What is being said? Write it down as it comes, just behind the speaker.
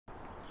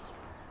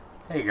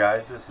Hey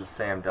guys, this is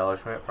Sam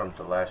Delishment from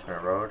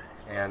Delashment Road,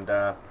 and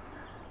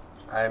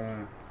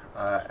I'm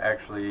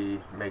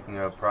actually making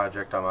a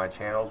project on my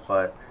channel,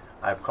 but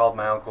I've called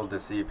my uncle to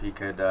see if he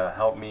could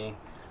help me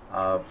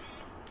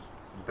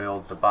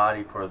build the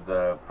body for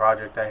the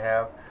project I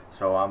have.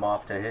 So I'm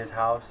off to his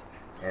house,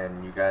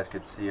 and you guys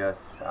could see us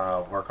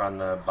work on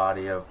the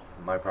body of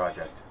my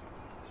project.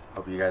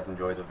 Hope you guys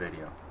enjoy the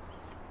video.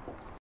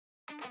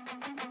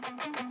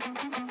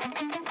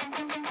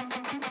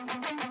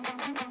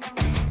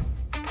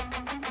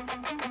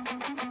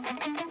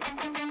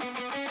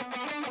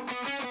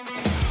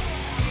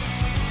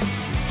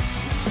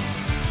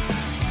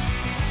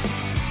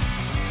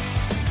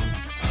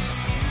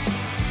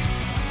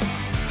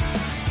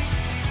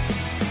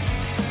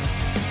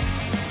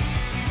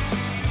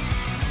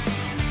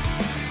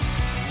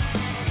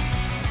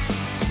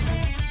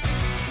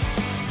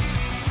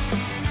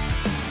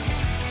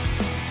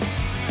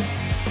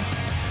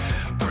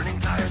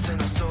 In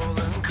a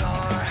stolen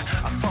car,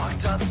 I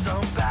fucked up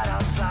so bad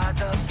outside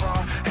the bar,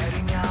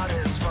 heading out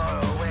as far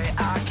away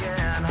I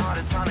can. Heart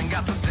is pounding,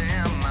 got so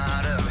damn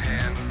out of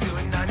hand.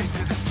 Doing 90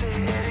 through the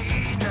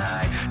city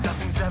night.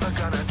 Nothing's ever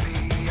gonna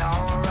be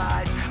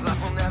alright.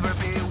 Life will never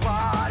be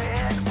what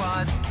it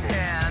was.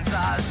 Hands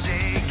are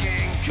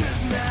shaking,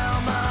 'cause now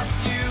my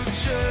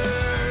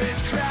future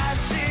is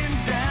crashing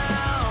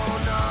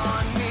down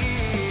on me.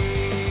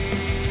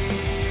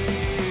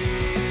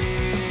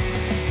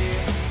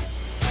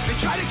 They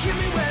try to kill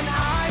me when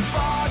I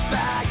fought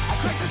back. I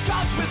cracked the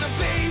scars with a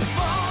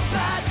baseball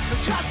bat. But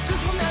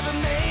justice will never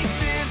make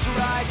this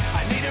right.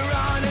 I need to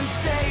run and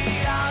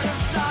stay out of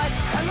sight.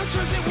 Had no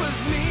choice, it was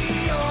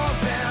me or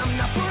them.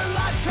 Now for a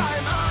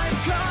lifetime I'm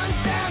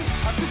condemned.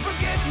 I have to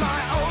forget my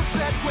old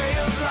set way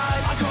of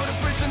life. I go to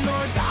prison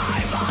or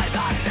die by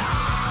the knife.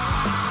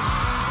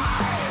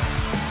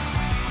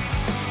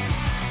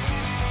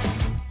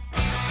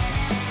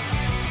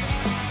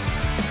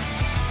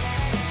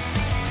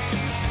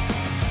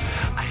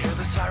 I hear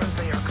the sirens,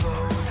 they are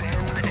closing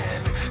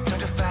in. Turn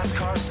to fast,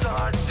 car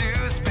starts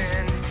to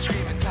spin.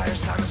 Screaming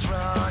tires, time is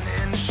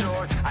running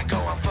short. I go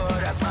on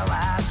foot as my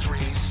last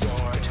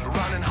resort.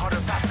 Running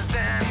harder, faster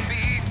than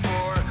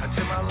before,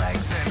 until my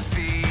legs and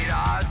feet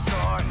are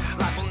sore.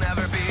 Life will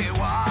never be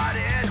what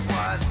it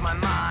was. My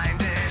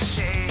mind is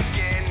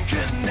shaking,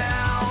 'cause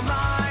now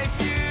my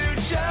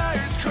future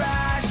is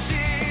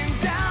crashing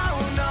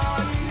down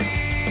on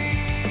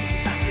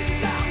me.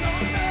 Down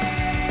on me.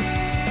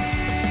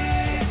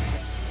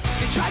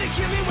 They try to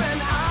kill me when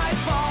I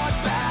fought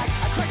back.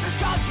 I cracked the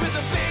scars with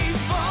a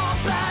baseball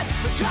bat.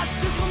 But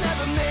justice will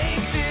never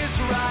make this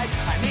right.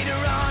 I need to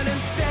run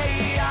and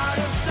stay out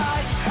of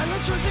sight. Had no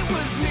choice, it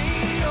was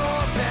me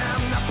or them.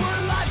 Now for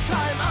a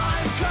lifetime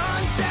I'm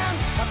condemned.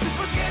 Have to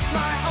forget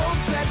my old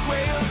set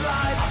way of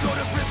life. I'll go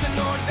to prison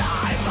or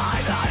die by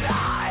the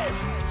knife.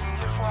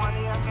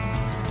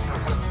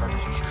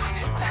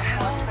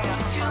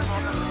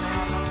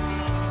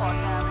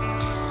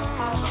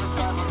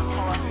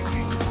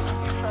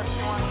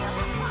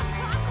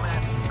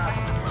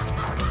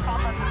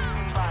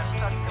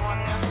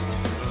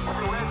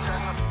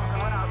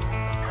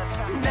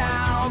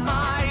 Now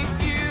my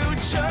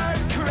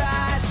future's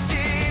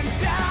crashing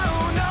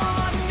down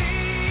on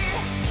me.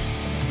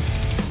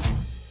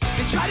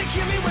 They try to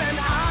kill me when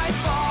I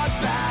fought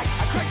back.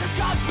 I cracked the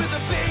scars with a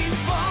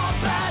baseball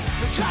bat.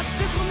 But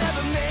justice will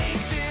never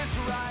make this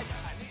right.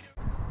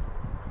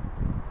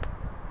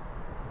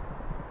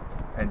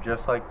 And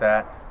just like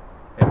that,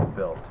 it's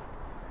built.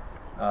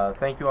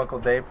 Thank you, Uncle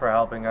Dave, for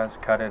helping us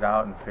cut it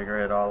out and figure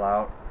it all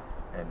out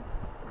and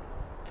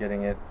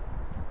getting it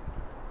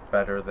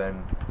better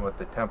than what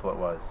the template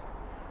was.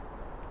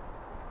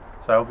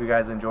 So I hope you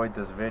guys enjoyed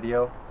this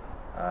video.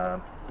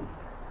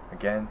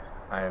 Again,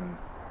 I'm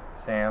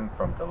Sam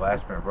from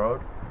Delashment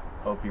Road.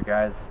 Hope you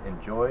guys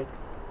enjoyed,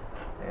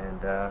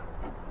 and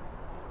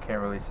can't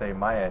really say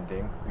my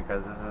ending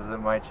because this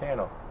isn't my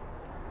channel.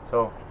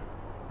 So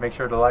make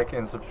sure to like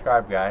and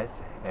subscribe, guys,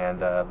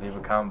 and leave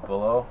a comment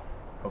below.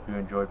 Hope you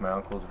enjoyed my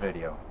uncle's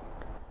video.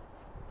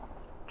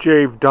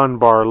 Jave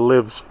Dunbar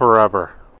lives forever.